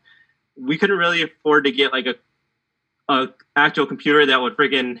editing them, we couldn't really afford to get like a actual computer that would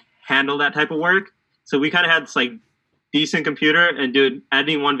freaking handle that type of work. So we kind of had this like decent computer, and dude,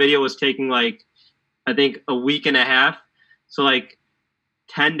 editing one video was taking like, I think, a week and a half. So like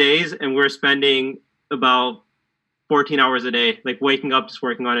 10 days, and we're spending about 14 hours a day, like waking up, just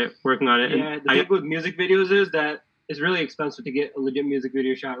working on it. Yeah, the thing with music videos is that it's really expensive to get a legit music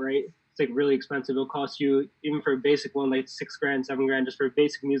video shot, right? It's like really expensive. It'll cost you, even for a basic one, like $6,000, $7,000 just for a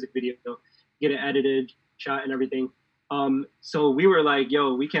basic music video. So get it edited, shot, and everything. So we were like,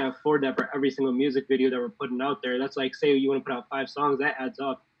 yo, we can't afford that for every single music video that we're putting out there. That's like, say you want to put out 5 songs, that adds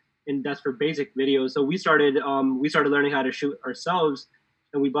up, and that's for basic videos. So we started learning how to shoot ourselves,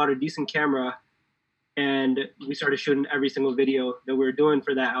 and we bought a decent camera. And we started shooting every single video that we were doing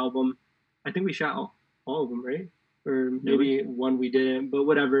for that album. I think we shot all of them, right? Or maybe one we didn't, but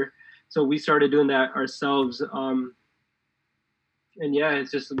whatever. So we started doing that ourselves. And yeah,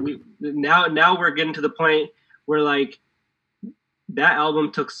 it's just now we're getting to the point where like that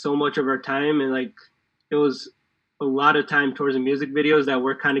album took so much of our time, and like it was a lot of time towards the music videos that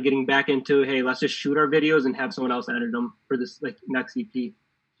we're kind of getting back into. Hey, let's just shoot our videos and have someone else edit them for this like next EP.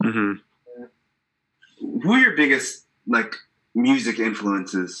 Mm-hmm. Who are your biggest like music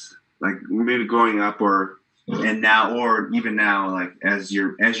influences? like maybe growing up and now, or even now, like as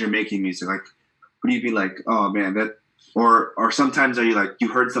you're making music, like would you be like, oh man, that, or sometimes are you like, you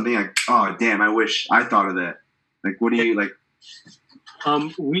heard something like, oh damn, I wish I thought of that. Like, what do you like?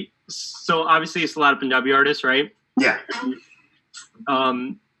 So obviously it's a lot of Punjabi artists, right? Yeah.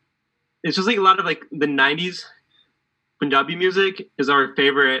 It's just like a lot of like the 90s Punjabi music is our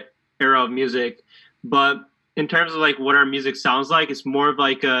favorite era of music. But in terms of like what our music sounds like, it's more of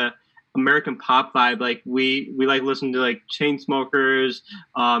like a American pop vibe. Like we like listening to like Chainsmokers,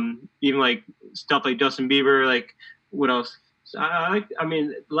 even like stuff like Justin Bieber, like what else? I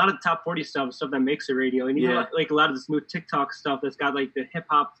mean, a lot of the top 40 stuff that makes the radio, and even like a lot of this new TikTok stuff that's got like the hip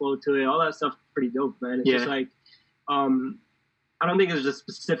hop flow to it. All that stuff's pretty dope, man. It's just like, I don't think there's a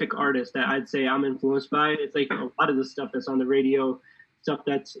specific artist that I'd say I'm influenced by. It's like a lot of the stuff that's on the radio, stuff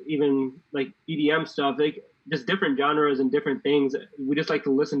that's even like EDM stuff, like just different genres and different things. We just like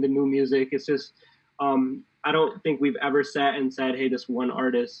to listen to new music. It's just, I don't think we've ever sat and said, hey, this one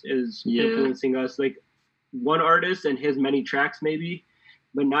artist is influencing us. Like one artist and his many tracks maybe,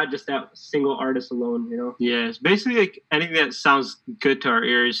 but not just that single artist alone, you know? Yeah, it's basically like anything that sounds good to our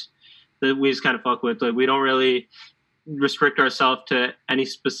ears that we just kind of fuck with. Like we don't really restrict ourselves to any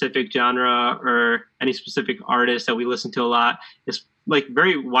specific genre or any specific artist that we listen to a lot. It's like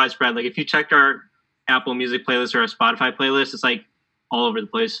very widespread. Like if you checked our Apple Music playlist or our Spotify playlist, it's like all over the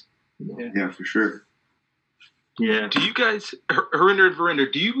place. Yeah, for sure. Yeah. Do you guys, Harinder and Verinder,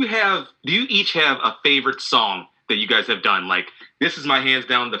 do you each have a favorite song that you guys have done? Like, this is my hands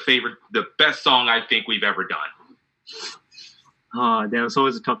down the best song I think we've ever done. Oh, damn, it's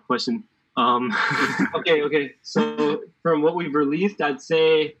always a tough question. Okay. So from what we've released, I'd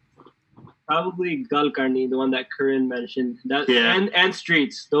say probably Gal Karni, the one that Karan mentioned. And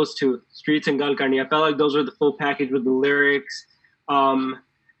Streets, those two, Streets and Gal Karni. I felt like those were the full package with the lyrics,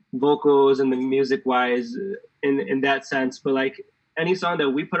 vocals, and the music wise in that sense. But like any song that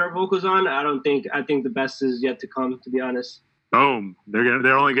we put our vocals on, I think the best is yet to come, to be honest. Boom.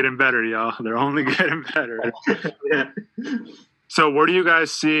 They're only getting better, y'all. They're only getting better. Yeah. So where do you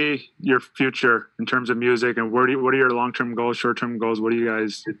guys see your future in terms of music, and what are your long-term goals, short-term goals? What do you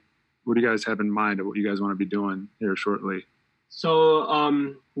guys have in mind of what you guys want to be doing here shortly?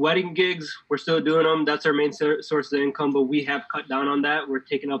 So wedding gigs, we're still doing them. That's our main source of income, but we have cut down on that. We're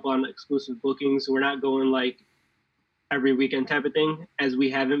taking up on exclusive bookings. So we're not going like every weekend type of thing, as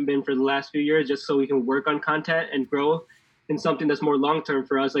we haven't been for the last few years, just so we can work on content and grow in something that's more long-term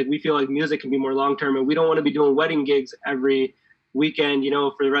for us. Like we feel like music can be more long-term, and we don't want to be doing wedding gigs every weekend, you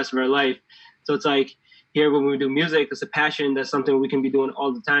know, for the rest of our life. So it's like here when we do music, it's a passion. That's something we can be doing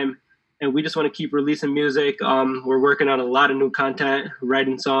all the time. And we just want to keep releasing music. We're working on a lot of new content,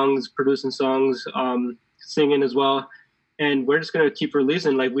 writing songs, producing songs, singing as well. And we're just going to keep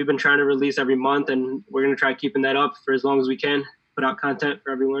releasing. Like we've been trying to release every month, and we're going to try keeping that up for as long as we can, put out content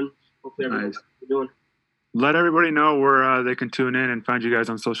for everyone. Hopefully everyone's doing. Let everybody know where they can tune in and find you guys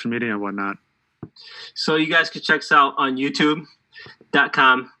on social media and whatnot. So you guys can check us out on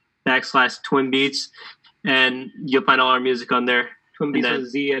youtube.com/Twinbeatz, and you'll find all our music on there. Twinbeatz with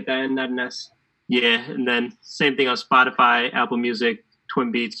Z at the end, not an S. Yeah, and then same thing on Spotify, Apple Music,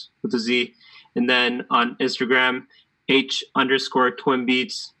 Twinbeatz with a Z. And then on Instagram,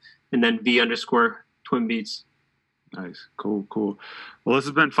 H_Twinbeatz, and then V_Twinbeatz. Nice. Cool. Well, this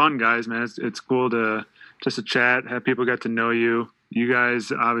has been fun, guys, man. It's cool to chat, have people get to know you. You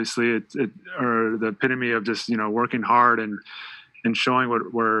guys obviously are the epitome of just, you know, working hard and showing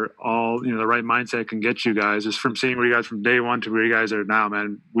where all, you know, the right mindset can get you guys. Just from seeing where you guys from day one to where you guys are now,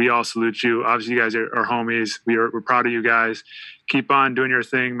 man. We all salute you. Obviously, you guys are homies. We're proud of you guys. Keep on doing your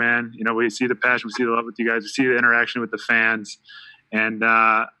thing, man. You know, we see the passion, we see the love with you guys, we see the interaction with the fans. And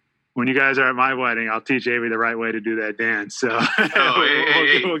when you guys are at my wedding, I'll teach Avery the right way to do that dance. So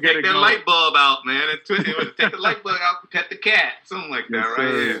we'll get that going. Light bulb out, man. Take the light bulb out, pet the cat, something like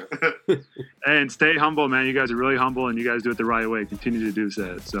that, right? Hey, and stay humble, man. You guys are really humble, and you guys do it the right way. Continue to do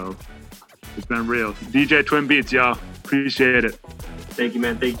that. So it's been real. DJ Twinbeatz, y'all. Appreciate it. Thank you,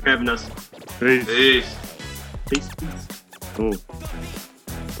 man. Thank you for having us. Peace. Peace. Peace. Cool.